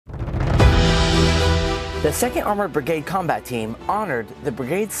The 2nd Armored Brigade Combat Team honored the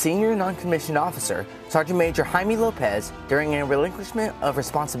brigade's senior non-commissioned officer, Sergeant Major Jaime Lopez, during a relinquishment of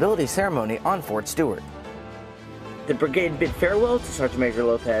responsibility ceremony on Fort Stewart. The brigade bid farewell to Sergeant Major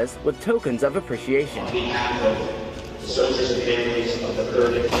Lopez with tokens of appreciation. On behalf of the soldiers and families of the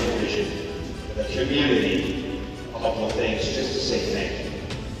 3rd Infantry Division, the community, a couple of things just to say thank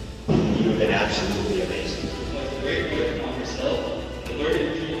you. You have been absolutely amazing. It's a great work on yourself. The 3rd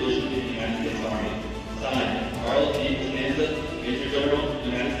Infantry Division in the United States Army. Signed, Carl T. Costanza, Major General,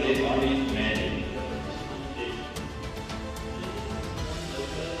 United States Army, commanding.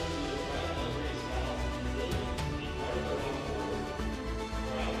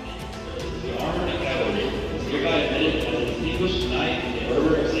 The Armored Cavalry is hereby admitted as a distinguished knight in the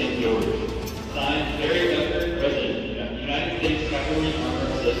Order of St. George. Signed, Harry Tucker, President, United States Cavalry Armor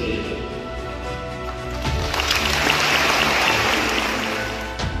Association.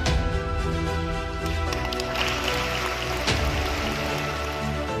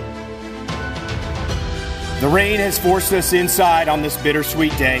 The rain has forced us inside on this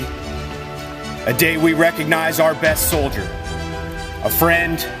bittersweet day, a day we recognize our best soldier, a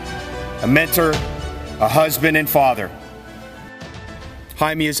friend, a mentor, a husband and father.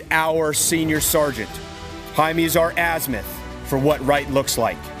 Jaime is our senior sergeant. Jaime is our azimuth for what right looks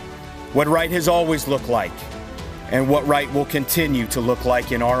like, what right has always looked like, and what right will continue to look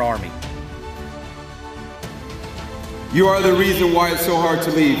like in our Army. You are the reason why it's so hard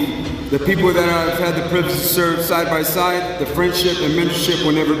to leave. The people that I've had the privilege to serve side by side, the friendship and mentorship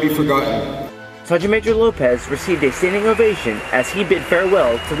will never be forgotten. Sergeant Major Lopez received a standing ovation as he bid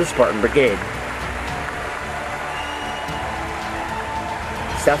farewell to the Spartan Brigade.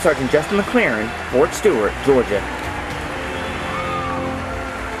 Staff Sgt. Justin McClarran, Fort Stewart, Georgia.